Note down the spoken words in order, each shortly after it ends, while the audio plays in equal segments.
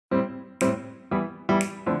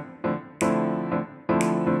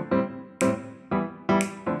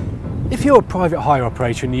If you're a private hire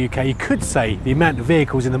operator in the UK, you could say the amount of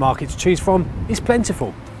vehicles in the market to choose from is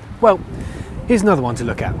plentiful. Well, here's another one to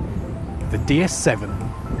look at, the DS7.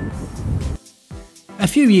 A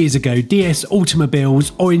few years ago, DS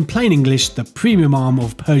Automobiles, or in plain English, the premium arm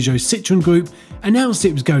of Peugeot Citroën Group, announced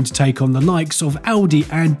it was going to take on the likes of Audi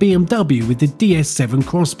and BMW with the DS7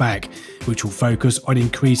 Crossback, which will focus on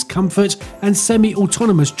increased comfort and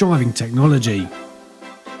semi-autonomous driving technology.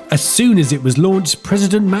 As soon as it was launched,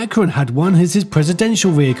 President Macron had one as his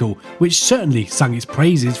presidential vehicle, which certainly sung its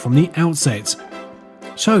praises from the outset.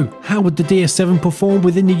 So, how would the DS7 perform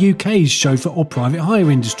within the UK's chauffeur or private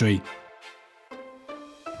hire industry?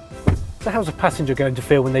 So how's a passenger going to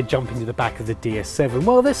feel when they jump into the back of the DS7?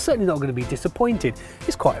 Well, they're certainly not going to be disappointed.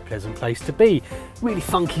 It's quite a pleasant place to be. Really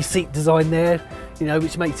funky seat design there, you know,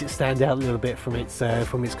 which makes it stand out a little bit from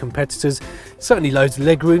its competitors. Certainly loads of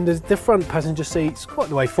leg room. The front passenger seat's quite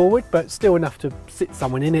the way forward, but still enough to sit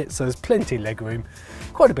someone in it, so there's plenty of leg room.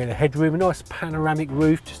 Quite a bit of headroom, a nice panoramic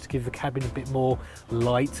roof just to give the cabin a bit more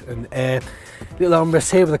light and air. Little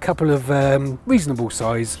armrest here with a couple of reasonable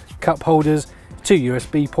size cup holders. 2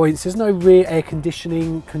 USB points. There's no rear air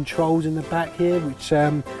conditioning controls in the back here, which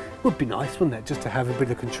would be nice, wouldn't it, just to have a bit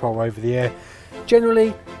of control over the air.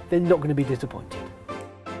 Generally, they're not going to be disappointed.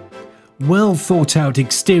 Well thought out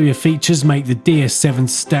exterior features make the DS7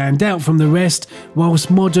 stand out from the rest, whilst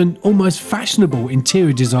modern, almost fashionable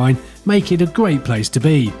interior design make it a great place to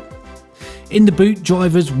be. In the boot,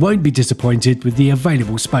 drivers won't be disappointed with the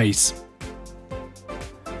available space.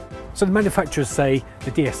 So the manufacturers say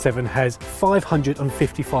the DS7 has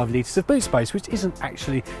 555 litres of boot space, which isn't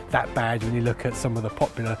actually that bad when you look at some of the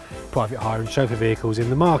popular private hire and chauffeur vehicles in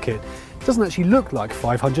the market. It doesn't actually look like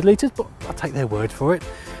 500 litres, but I'll take their word for it.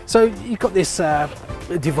 So you've got this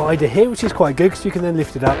divider here, which is quite good because you can then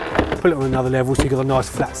lift it up, put it on another level, so you've got a nice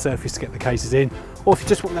flat surface to get the cases in. Or if you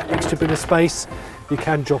just want that extra bit of space, you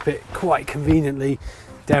can drop it quite conveniently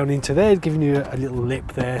down into there, giving you a little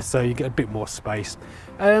lip there, so you get a bit more space.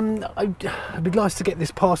 It'd be nice to get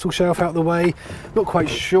this parcel shelf out of the way. Not quite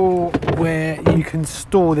sure where you can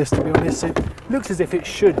store this, to be honest. It looks as if it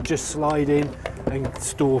should just slide in and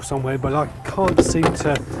store somewhere, but I can't seem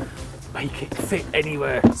to make it fit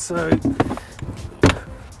anywhere, so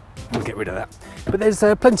we'll get rid of that. But there's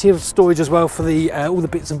plenty of storage as well for the all the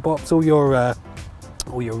bits and bobs, all your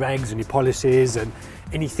rags and your polishes and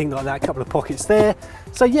anything like that. A couple of pockets there,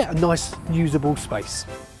 so yeah, a nice usable space.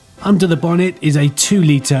 Under the bonnet is a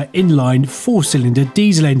 2-litre inline 4-cylinder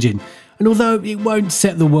diesel engine, and although it won't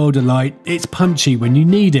set the world alight, it's punchy when you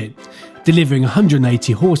need it. Delivering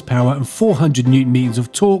 180 horsepower and 400 Nm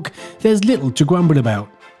of torque, there's little to grumble about.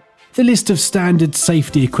 The list of standard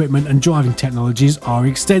safety equipment and driving technologies are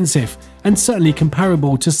extensive, and certainly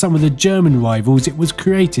comparable to some of the German rivals it was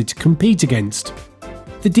created to compete against.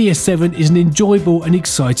 The DS7 is an enjoyable and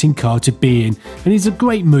exciting car to be in, and is a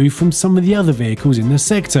great move from some of the other vehicles in the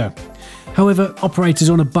sector. However, operators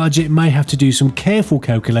on a budget may have to do some careful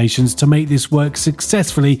calculations to make this work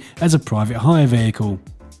successfully as a private hire vehicle.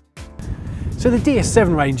 So the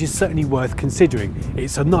DS7 range is certainly worth considering.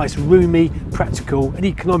 It's a nice, roomy, practical and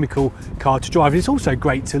economical car to drive, and it's also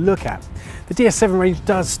great to look at. The DS7 range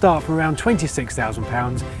does start from around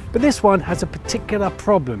 £26,000, but this one has a particular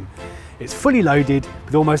problem. It's fully loaded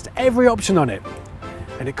with almost every option on it,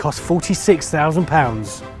 and it costs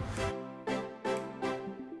 £46,000.